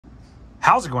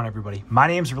How's it going, everybody? My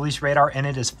name is Release Radar, and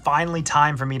it is finally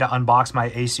time for me to unbox my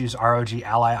Asus ROG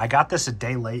Ally. I got this a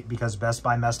day late because Best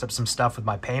Buy messed up some stuff with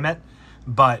my payment,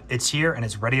 but it's here and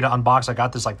it's ready to unbox. I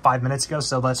got this like 5 minutes ago,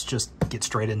 so let's just get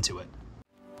straight into it.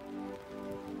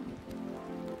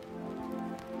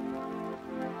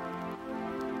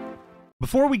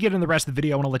 Before we get in the rest of the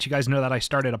video, I want to let you guys know that I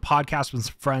started a podcast with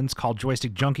some friends called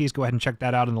Joystick Junkies. Go ahead and check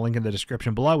that out in the link in the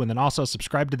description below. And then also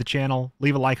subscribe to the channel,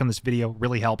 leave a like on this video,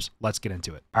 really helps. Let's get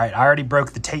into it. All right, I already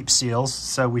broke the tape seals,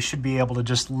 so we should be able to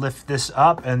just lift this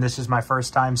up. And this is my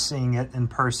first time seeing it in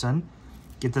person.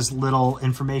 Get this little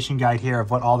information guide here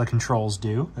of what all the controls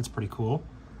do. That's pretty cool.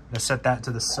 I'm gonna set that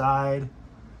to the side,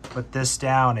 put this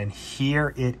down, and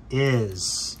here it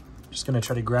is. Just gonna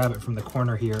try to grab it from the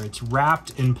corner here. It's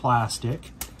wrapped in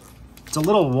plastic. It's a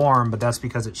little warm, but that's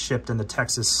because it's shipped in the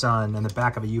Texas sun in the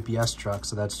back of a UPS truck,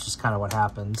 so that's just kind of what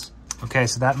happens. Okay,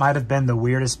 so that might have been the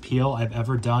weirdest peel I've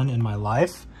ever done in my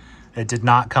life. It did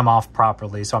not come off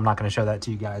properly, so I'm not gonna show that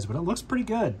to you guys, but it looks pretty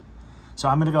good. So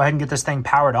I'm gonna go ahead and get this thing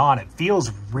powered on. It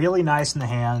feels really nice in the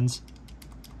hands.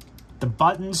 The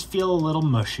buttons feel a little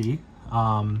mushy.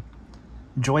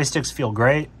 Joysticks feel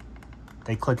great.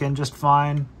 They click in just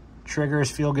fine.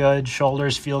 Triggers feel good,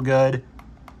 shoulders feel good,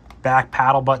 back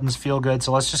paddle buttons feel good.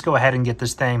 So let's just go ahead and get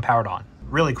this thing powered on.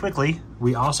 Really quickly,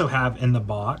 we also have in the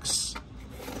box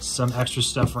some extra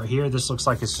stuff right here. This looks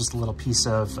like it's just a little piece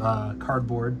of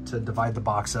cardboard to divide the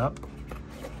box up.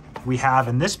 We have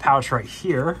in this pouch right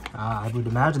here, I would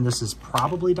imagine this is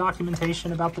probably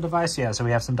documentation about the device. Yeah, so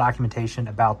we have some documentation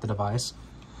about the device.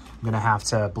 I'm gonna have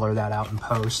to blur that out in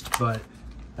post, but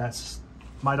that's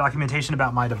my documentation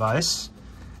about my device.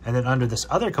 And then under this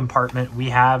other compartment, we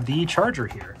have the charger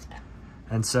here.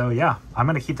 And so, yeah, I'm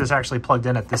gonna keep this actually plugged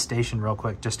in at this station real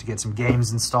quick just to get some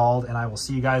games installed. And I will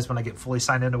see you guys when I get fully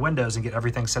signed into Windows and get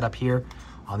everything set up here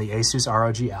on the Asus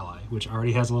ROG Ally, which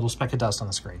already has a little speck of dust on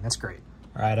the screen. That's great.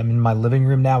 All right, I'm in my living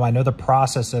room now. I know the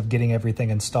process of getting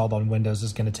everything installed on Windows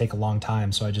is gonna take a long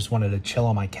time, so I just wanted to chill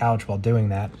on my couch while doing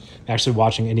that. I'm actually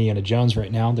watching Indiana Jones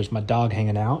right now. There's my dog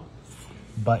hanging out.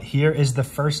 But here is the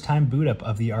first time boot up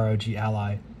of the ROG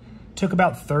Ally. Took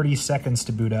about 30 seconds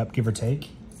to boot up, give or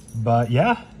take. But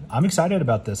yeah, I'm excited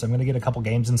about this. I'm gonna get a couple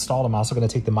games installed. I'm also gonna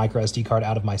take the micro SD card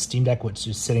out of my Steam Deck, which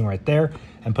is sitting right there,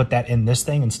 and put that in this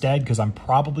thing instead, because I'm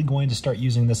probably going to start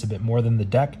using this a bit more than the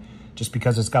deck, just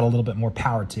because it's got a little bit more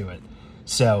power to it.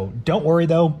 So don't worry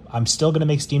though, I'm still gonna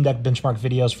make Steam Deck benchmark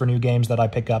videos for new games that I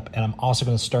pick up, and I'm also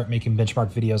gonna start making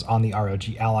benchmark videos on the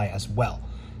ROG Ally as well.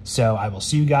 So I will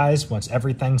see you guys once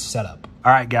everything's set up.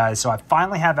 All right, guys, so I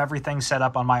finally have everything set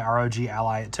up on my ROG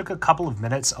Ally. It took a couple of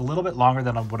minutes, a little bit longer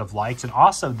than I would have liked. And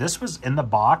also, this was in the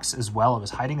box as well. It was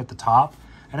hiding at the top.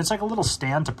 And it's like a little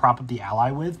stand to prop up the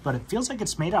Ally with, but it feels like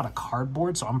it's made out of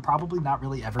cardboard, so I'm probably not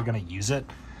really ever going to use it.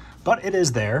 But it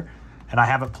is there, and I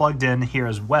have it plugged in here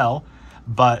as well.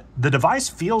 But the device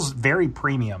feels very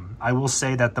premium. I will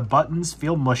say that the buttons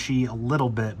feel mushy a little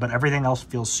bit, but everything else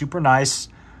feels super nice.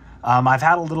 I've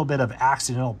had a little bit of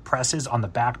accidental presses on the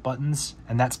back buttons,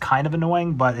 and that's kind of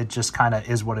annoying, but it just kind of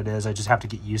is what it is. I just have to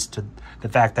get used to the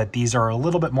fact that these are a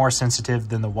little bit more sensitive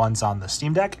than the ones on the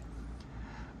Steam Deck.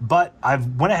 But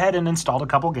I've went ahead and installed a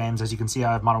couple games. As you can see,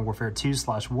 I have Modern Warfare 2 /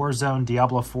 Warzone,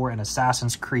 Diablo 4, and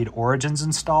Assassin's Creed Origins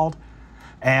installed.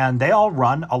 And they all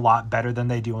run a lot better than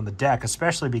they do on the deck,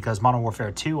 especially because Modern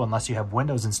Warfare 2, unless you have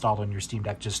Windows installed on your Steam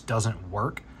Deck, just doesn't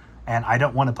work. And I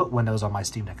don't want to put Windows on my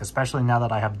Steam Deck, especially now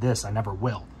that I have this. I never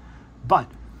will.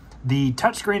 But the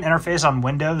touchscreen interface on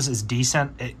Windows is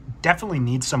decent. It definitely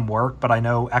needs some work, but I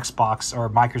know Xbox or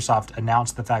Microsoft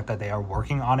announced the fact that they are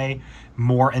working on a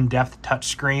more in-depth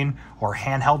touchscreen or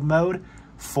handheld mode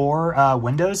for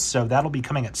Windows, so that'll be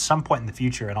coming at some point in the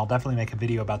future, and I'll definitely make a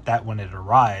video about that when it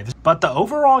arrives. But the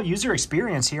overall user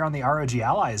experience here on the ROG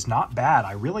Ally is not bad.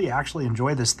 I really actually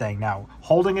enjoy this thing. Now,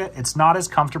 holding it, it's not as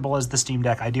comfortable as the Steam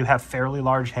Deck. I do have fairly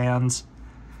large hands,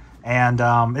 and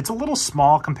it's a little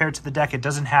small compared to the deck. It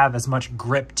doesn't have as much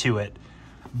grip to it,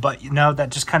 but you know, that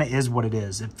just kind of is what it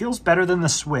is. It feels better than the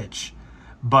Switch,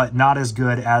 but not as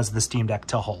good as the Steam Deck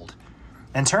to hold.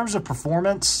 In terms of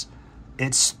performance,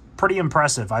 it's pretty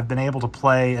impressive. I've been able to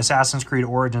play Assassin's Creed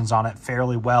Origins on it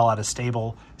fairly well at a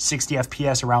stable 60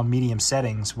 FPS around medium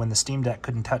settings when the Steam Deck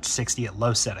couldn't touch 60 at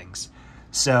low settings.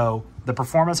 So the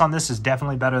performance on this is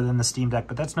definitely better than the Steam Deck,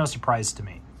 but that's no surprise to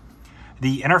me.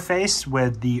 The interface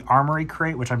with the Armory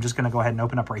crate, which I'm just going to go ahead and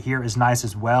open up right here, is nice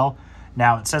as well.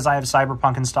 Now, it says I have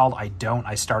Cyberpunk installed. I don't.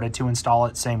 I started to install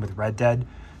it, same with Red Dead.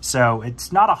 So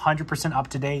it's not 100% up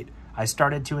to date. I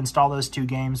started to install those two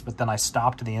games, but then I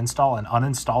stopped the install and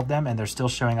uninstalled them, and they're still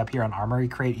showing up here on Armory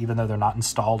Crate, even though they're not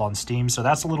installed on Steam. So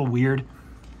that's a little weird.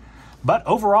 But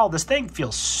overall, this thing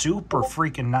feels super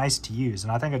freaking nice to use.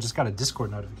 And I think I just got a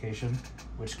Discord notification,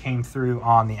 which came through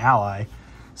on the Ally.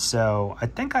 So I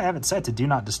think I have it set to Do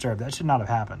Not Disturb. That should not have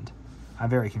happened. I'm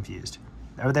very confused.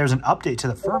 Oh, there's an update to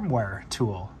the firmware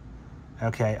tool.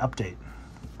 Okay, update.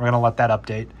 We're going to let that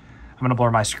update. I'm going to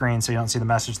blur my screen so you don't see the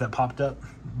message that popped up.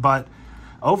 But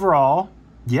overall,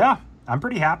 yeah, I'm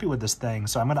pretty happy with this thing.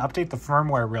 So I'm going to update the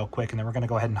firmware real quick, and then we're going to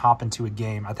go ahead and hop into a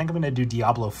game. I think I'm going to do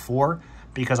Diablo 4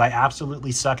 because I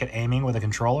absolutely suck at aiming with a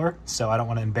controller. So I don't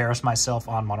want to embarrass myself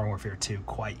on Modern Warfare 2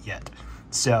 quite yet.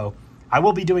 So I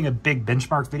will be doing a big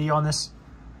benchmark video on this.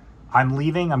 I'm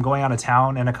leaving. I'm going out of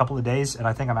town in a couple of days, and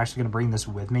I think I'm actually going to bring this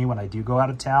with me when I do go out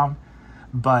of town.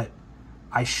 But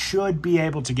I should be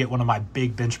able to get one of my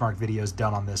big benchmark videos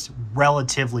done on this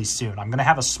relatively soon. I'm going to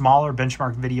have a smaller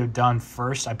benchmark video done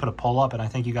first. I put a poll up, and I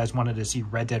think you guys wanted to see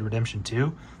Red Dead Redemption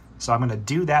 2. So I'm going to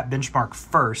do that benchmark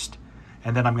first,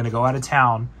 and then I'm going to go out of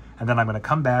town, and then I'm going to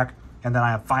come back, and then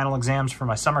I have final exams for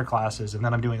my summer classes, and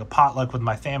then I'm doing a potluck with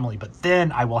my family. But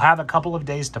then I will have a couple of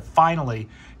days to finally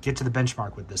get to the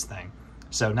benchmark with this thing.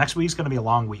 So next week's going to be a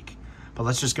long week. But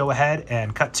let's just go ahead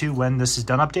and cut to when this is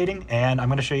done updating, and I'm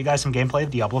going to show you guys some gameplay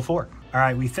of Diablo 4. All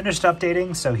right, we finished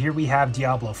updating, so here we have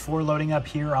Diablo 4 loading up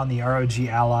here on the ROG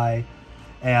Ally,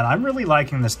 and I'm really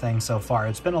liking this thing so far.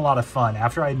 It's been a lot of fun.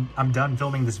 After I'm done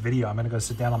filming this video, I'm going to go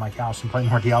sit down on my couch and play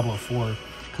more Diablo 4,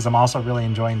 because I'm also really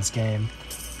enjoying this game.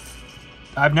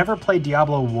 I've never played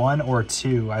Diablo 1 or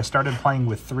 2. I started playing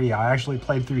with 3. I actually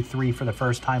played through 3 for the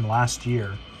first time last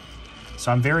year.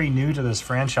 So I'm very new to this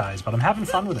franchise, but I'm having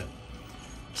fun with it.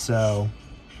 So,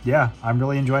 yeah, I'm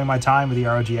really enjoying my time with the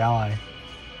ROG Ally.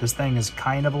 This thing is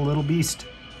kind of a little beast.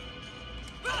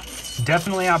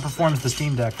 Definitely outperforms the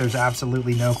Steam Deck. There's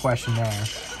absolutely no question there.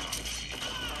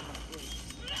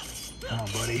 Come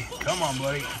on, buddy. Come on,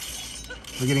 buddy.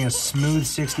 We're getting a smooth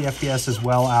 60 FPS as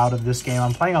well out of this game.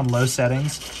 I'm playing on low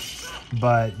settings,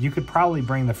 but you could probably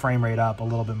bring the frame rate up a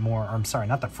little bit more. Or, I'm sorry,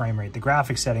 not the frame rate. The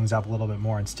graphics settings up a little bit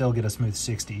more and still get a smooth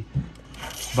 60.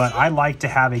 But I like to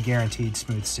have a guaranteed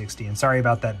smooth 60. And sorry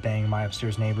about that bang. My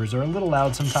upstairs neighbors are a little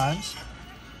loud sometimes.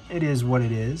 It is what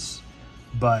it is.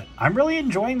 But I'm really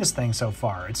enjoying this thing so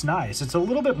far. It's nice. It's a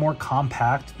little bit more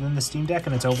compact than the Steam Deck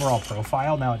in its overall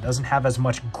profile. Now, it doesn't have as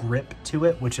much grip to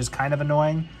it, which is kind of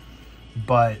annoying.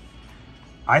 But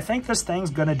I think this thing's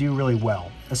going to do really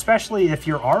well, especially if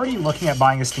you're already looking at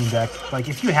buying a Steam Deck. Like,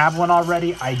 if you have one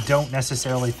already, I don't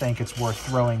necessarily think it's worth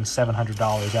throwing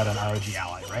 $700 at an ROG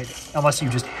Ally, right? Unless you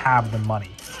just have the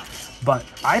money. But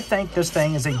I think this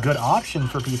thing is a good option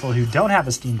for people who don't have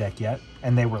a Steam Deck yet,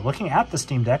 and they were looking at the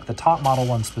Steam Deck, the top model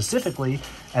one specifically,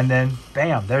 and then,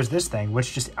 bam, there's this thing,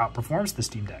 which just outperforms the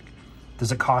Steam Deck.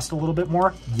 Does it cost a little bit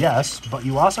more? Yes, but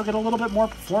you also get a little bit more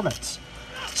performance.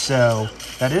 So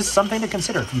that is something to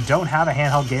consider. If you don't have a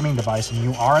handheld gaming device and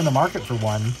you are in the market for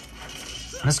one,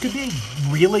 this could be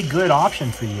a really good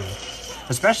option for you,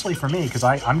 especially for me, because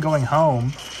I'm going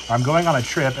home, or I'm going on a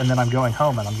trip, and then I'm going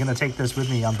home, and I'm going to take this with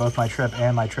me on both my trip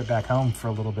and my trip back home for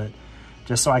a little bit,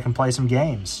 just so I can play some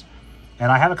games.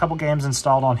 And I have a couple games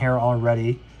installed on here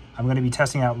already. I'm going to be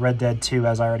testing out Red Dead 2,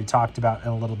 as I already talked about in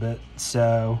a little bit,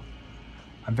 so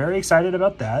I'm very excited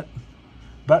about that.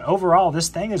 But overall, this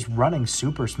thing is running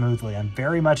super smoothly. I'm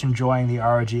very much enjoying the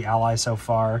ROG Ally so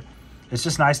far. It's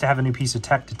just nice to have a new piece of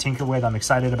tech to tinker with. I'm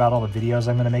excited about all the videos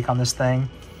I'm going to make on this thing.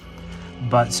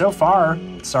 But so far,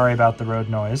 sorry about the road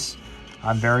noise,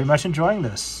 I'm very much enjoying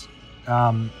this.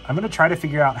 I'm going to try to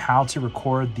figure out how to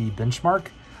record the benchmark.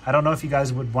 I don't know if you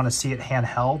guys would want to see it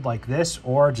handheld like this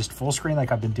or just full screen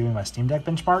like I've been doing my Steam Deck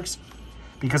benchmarks.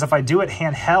 Because if I do it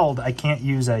handheld, I can't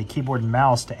use a keyboard and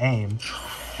mouse to aim.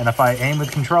 And if I aim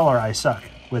with controller, I suck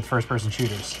with first-person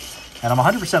shooters. And I'm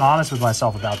 100% honest with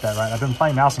myself about that, right? I've been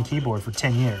playing mouse and keyboard for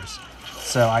 10 years.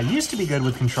 So I used to be good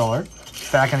with controller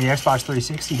back in the Xbox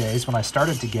 360 days when I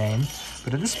started to game.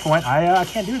 But at this point, I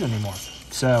can't do it anymore.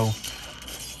 So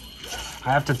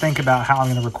I have to think about how I'm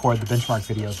going to record the benchmark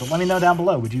videos. But let me know down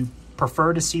below. Would you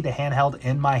prefer to see the handheld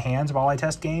in my hands while I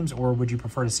test games? Or would you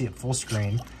prefer to see it full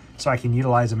screen so I can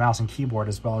utilize a mouse and keyboard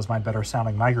as well as my better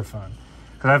sounding microphone?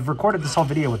 Because I've recorded this whole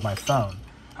video with my phone.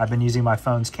 I've been using my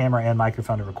phone's camera and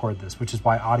microphone to record this, which is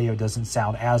why audio doesn't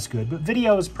sound as good. But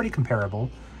video is pretty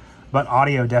comparable. But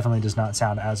audio definitely does not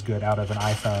sound as good out of an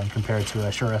iPhone compared to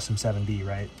a Shure SM7B,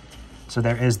 right? So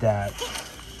there is that.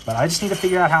 But I just need to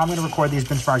figure out how I'm going to record these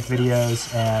benchmark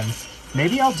videos. And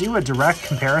maybe I'll do a direct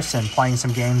comparison playing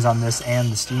some games on this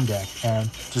and the Steam Deck.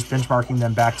 And just benchmarking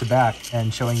them back to back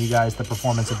and showing you guys the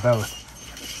performance of both.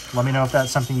 Let me know if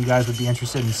that's something you guys would be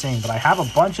interested in seeing. But I have a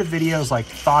bunch of videos like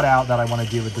thought out that I want to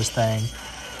do with this thing.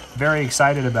 Very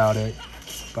excited about it.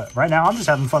 But right now, I'm just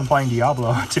having fun playing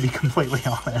Diablo, to be completely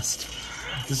honest.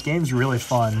 This game's really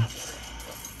fun.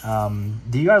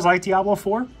 Do you guys like Diablo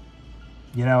 4?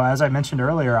 You know, as I mentioned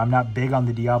earlier, I'm not big on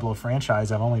the Diablo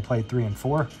franchise. I've only played 3 and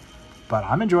 4. But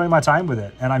I'm enjoying my time with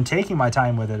it, and I'm taking my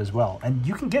time with it as well. And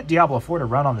you can get Diablo 4 to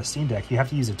run on the Steam Deck. You have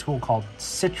to use a tool called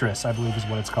Citrus, I believe is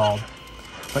what it's called.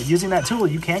 But using that tool,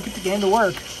 you can't get the game to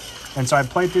work. And so I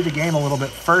played through the game a little bit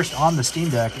first on the Steam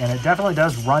Deck, and it definitely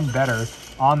does run better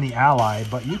on the Ally,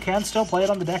 but you can still play it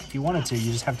on the deck if you wanted to.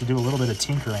 You just have to do a little bit of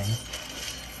tinkering.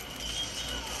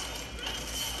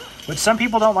 Which some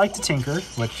people don't like to tinker,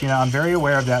 which, you know, I'm very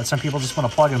aware of that. Some people just want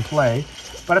to plug and play.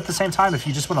 But at the same time, if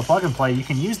you just want to plug and play, you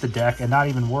can use the deck and not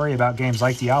even worry about games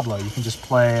like Diablo. You can just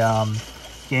play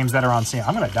games that are on Steam.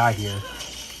 I'm going to die here.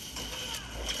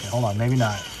 Okay, hold on, maybe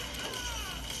not.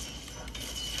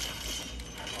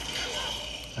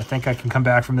 I think I can come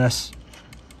back from this.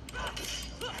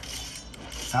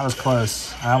 That was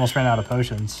close. I almost ran out of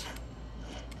potions.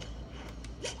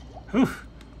 Whew. All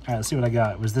right, let's see what I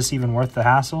got. Was this even worth the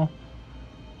hassle?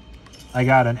 I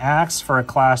got an axe for a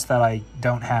class that I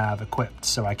don't have equipped,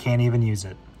 so I can't even use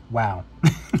it. Wow.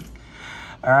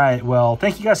 All right, well,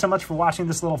 thank you guys so much for watching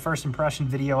this little first impression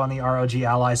video on the ROG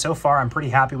Ally. So far, I'm pretty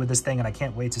happy with this thing, and I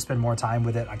can't wait to spend more time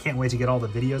with it. I can't wait to get all the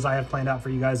videos I have planned out for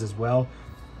you guys as well.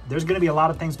 There's going to be a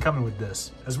lot of things coming with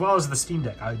this, as well as the Steam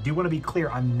Deck. I do want to be clear,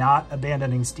 I'm not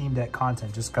abandoning Steam Deck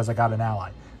content just because I got an Ally.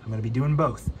 I'm going to be doing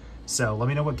both. So let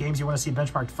me know what games you want to see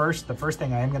benchmarked first. The first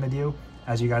thing I am going to do,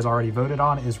 as you guys already voted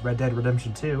on, is Red Dead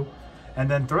Redemption 2. And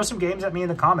then throw some games at me in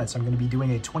the comments. I'm going to be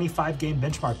doing a 25-game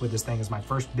benchmark with this thing as my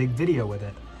first big video with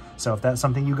it. So if that's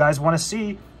something you guys want to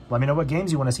see, let me know what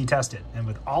games you want to see tested. And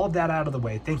with all of that out of the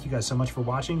way, thank you guys so much for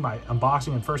watching my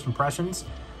unboxing and first impressions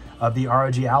of the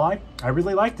ROG Ally. I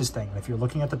really like this thing. And if you're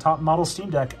looking at the top model Steam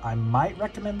Deck, I might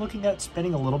recommend looking at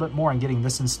spending a little bit more and getting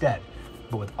this instead.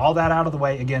 But with all that out of the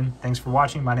way, again, thanks for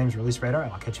watching. My name is Release Radar,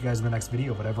 and I'll catch you guys in the next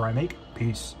video, whatever I make.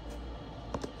 Peace.